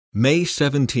May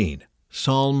 17,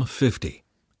 Psalm 50.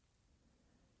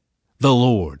 The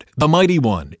Lord, the Mighty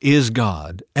One, is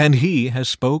God, and He has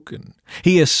spoken.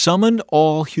 He has summoned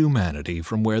all humanity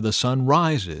from where the sun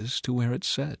rises to where it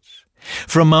sets.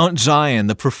 From Mount Zion,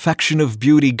 the perfection of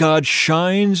beauty, God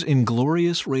shines in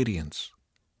glorious radiance.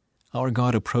 Our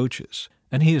God approaches,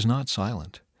 and He is not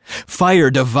silent.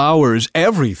 Fire devours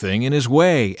everything in His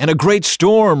way, and a great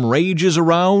storm rages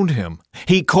around Him.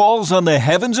 He calls on the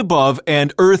heavens above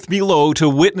and earth below to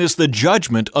witness the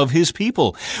judgment of His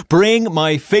people. Bring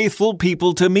my faithful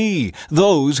people to me,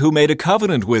 those who made a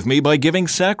covenant with me by giving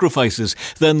sacrifices.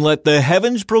 Then let the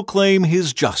heavens proclaim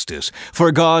His justice,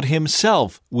 for God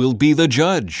Himself will be the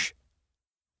judge.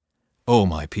 O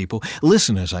my people,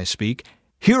 listen as I speak.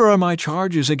 Here are my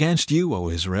charges against you, O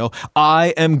Israel. I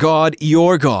am God,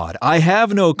 your God. I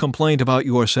have no complaint about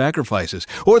your sacrifices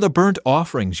or the burnt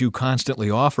offerings you constantly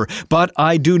offer, but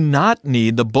I do not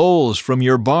need the bulls from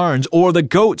your barns or the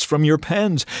goats from your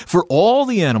pens, for all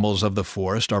the animals of the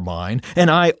forest are mine, and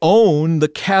I own the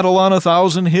cattle on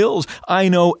 1,000 hills. I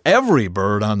know every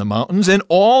bird on the mountains, and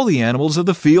all the animals of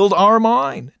the field are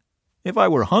mine. If I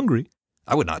were hungry,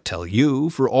 I would not tell you,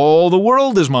 for all the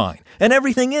world is mine, and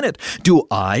everything in it. Do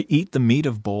I eat the meat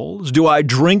of bulls? Do I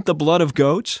drink the blood of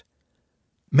goats?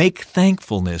 Make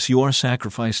thankfulness your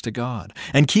sacrifice to God,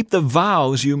 and keep the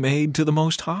vows you made to the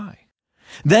Most High.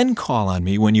 Then call on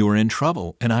me when you are in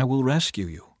trouble, and I will rescue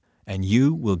you, and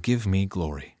you will give me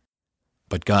glory.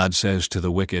 But God says to the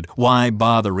wicked, why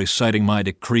bother reciting my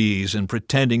decrees and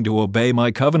pretending to obey my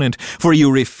covenant? For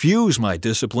you refuse my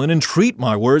discipline and treat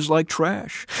my words like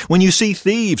trash. When you see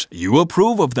thieves, you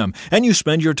approve of them, and you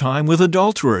spend your time with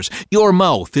adulterers. Your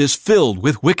mouth is filled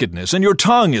with wickedness, and your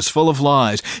tongue is full of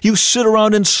lies. You sit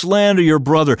around and slander your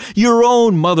brother, your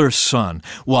own mother's son.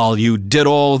 While you did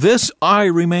all this, I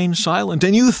remained silent,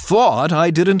 and you thought I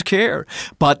didn't care.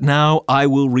 But now I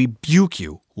will rebuke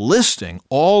you, listing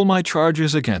all my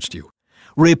charges against you.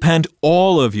 Repent,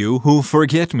 all of you who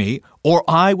forget me, or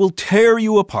I will tear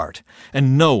you apart,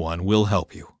 and no one will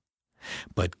help you.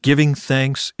 But giving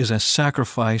thanks is a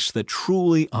sacrifice that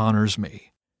truly honors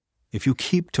me. If you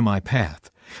keep to my path,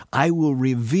 I will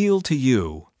reveal to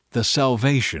you the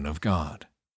salvation of God.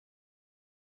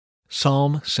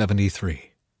 Psalm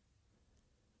 73.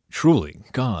 Truly,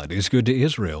 God is good to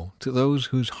Israel, to those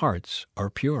whose hearts are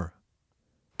pure.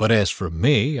 But as for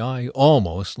me, I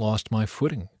almost lost my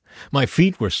footing. My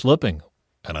feet were slipping,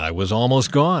 and I was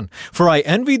almost gone, for I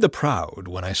envied the proud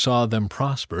when I saw them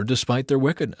prosper despite their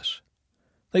wickedness.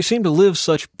 They seem to live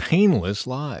such painless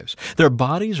lives. Their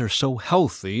bodies are so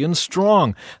healthy and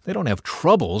strong. They don't have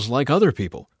troubles like other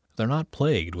people. They're not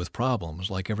plagued with problems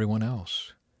like everyone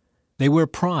else. They wear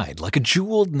pride like a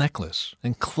jeweled necklace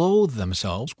and clothe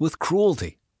themselves with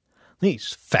cruelty.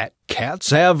 These fat cats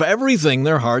have everything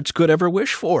their hearts could ever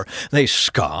wish for. They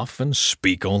scoff and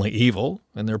speak only evil.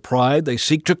 In their pride, they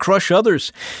seek to crush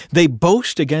others. They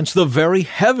boast against the very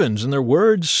heavens, and their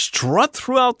words strut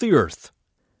throughout the earth.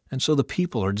 And so the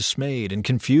people are dismayed and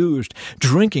confused,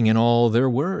 drinking in all their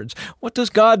words. What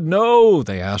does God know?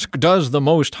 They ask. Does the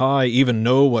Most High even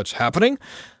know what's happening?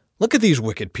 Look at these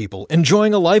wicked people,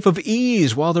 enjoying a life of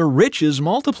ease while their riches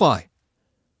multiply.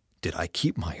 Did I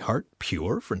keep my heart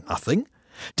pure for nothing?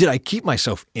 Did I keep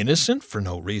myself innocent for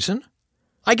no reason?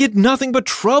 I get nothing but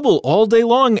trouble all day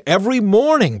long. Every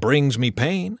morning brings me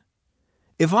pain.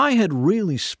 If I had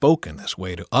really spoken this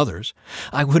way to others,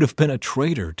 I would have been a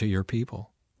traitor to your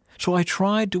people. So I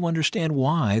tried to understand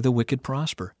why the wicked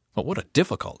prosper. But what a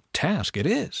difficult task it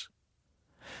is.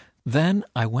 Then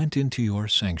I went into your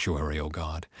sanctuary, O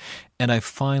God, and I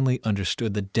finally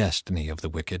understood the destiny of the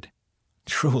wicked.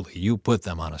 Truly, you put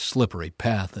them on a slippery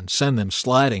path and send them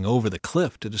sliding over the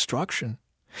cliff to destruction.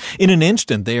 In an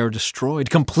instant they are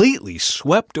destroyed, completely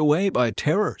swept away by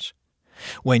terrors.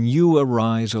 When you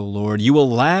arise, O Lord, you will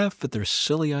laugh at their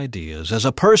silly ideas, as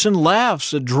a person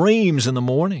laughs at dreams in the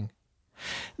morning.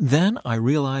 Then I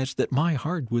realized that my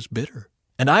heart was bitter,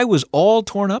 and I was all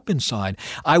torn up inside.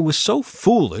 I was so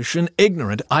foolish and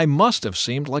ignorant, I must have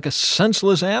seemed like a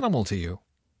senseless animal to you.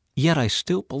 Yet I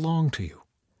still belong to you.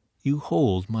 You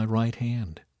hold my right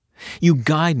hand. You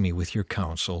guide me with your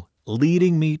counsel,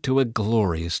 leading me to a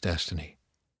glorious destiny.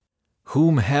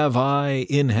 Whom have I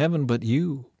in heaven but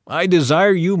you? I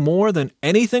desire you more than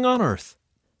anything on earth.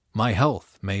 My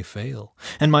health may fail,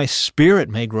 and my spirit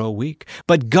may grow weak,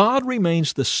 but God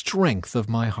remains the strength of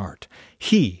my heart.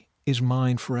 He is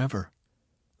mine forever.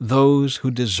 Those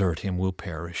who desert him will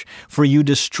perish, for you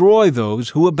destroy those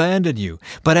who abandon you.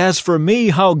 But as for me,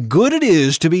 how good it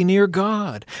is to be near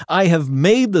God! I have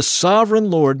made the sovereign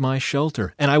Lord my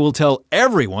shelter, and I will tell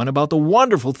everyone about the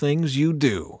wonderful things you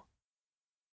do.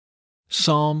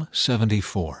 Psalm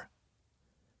 74.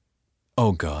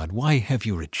 O God, why have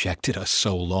you rejected us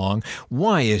so long?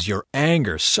 Why is your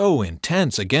anger so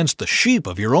intense against the sheep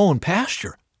of your own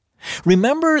pasture?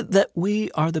 Remember that we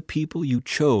are the people you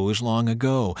chose long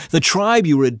ago, the tribe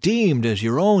you redeemed as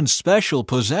your own special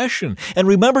possession, and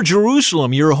remember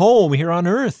Jerusalem, your home here on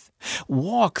earth.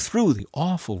 Walk through the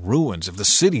awful ruins of the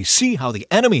city. See how the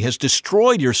enemy has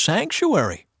destroyed your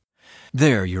sanctuary.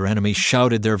 There your enemies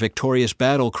shouted their victorious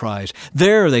battle cries.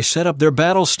 There they set up their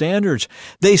battle standards.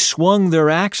 They swung their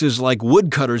axes like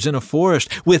woodcutters in a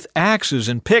forest. With axes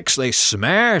and picks they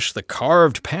smashed the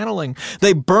carved paneling.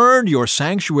 They burned your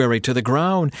sanctuary to the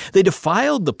ground. They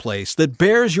defiled the place that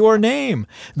bears your name.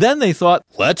 Then they thought,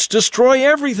 let's destroy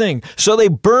everything. So they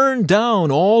burned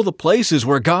down all the places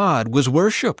where God was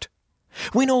worshipped.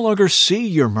 We no longer see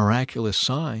your miraculous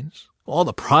signs. All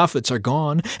the prophets are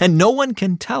gone, and no one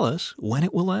can tell us when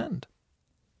it will end.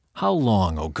 How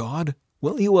long, O God,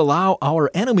 will you allow our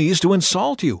enemies to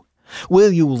insult you?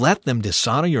 Will you let them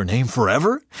dishonor your name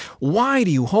forever? Why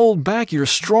do you hold back your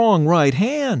strong right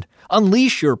hand?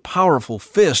 Unleash your powerful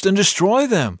fist and destroy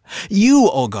them. You,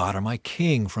 O God, are my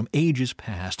king from ages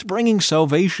past, bringing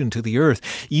salvation to the earth.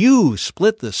 You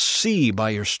split the sea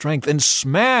by your strength and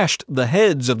smashed the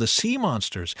heads of the sea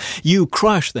monsters. You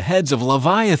crushed the heads of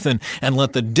Leviathan and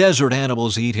let the desert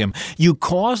animals eat him. You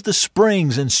caused the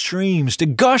springs and streams to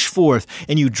gush forth,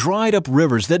 and you dried up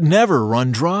rivers that never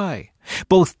run dry.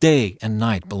 Both day and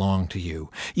night belong to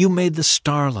you. You made the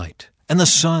starlight and the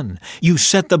sun. You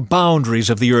set the boundaries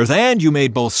of the earth, and you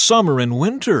made both summer and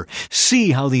winter.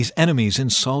 See how these enemies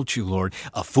insult you, Lord.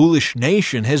 A foolish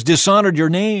nation has dishonored your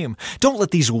name. Don't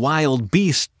let these wild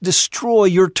beasts destroy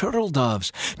your turtle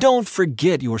doves. Don't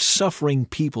forget your suffering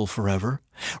people forever.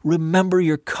 Remember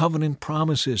your covenant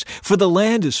promises, for the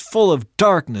land is full of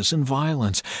darkness and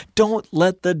violence. Don't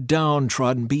let the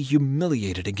downtrodden be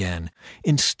humiliated again.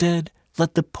 Instead,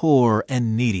 let the poor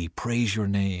and needy praise your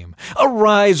name.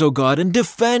 Arise, O God, and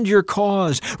defend your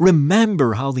cause.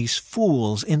 Remember how these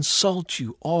fools insult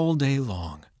you all day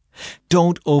long.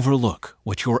 Don't overlook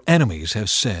what your enemies have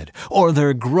said or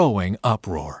their growing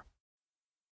uproar.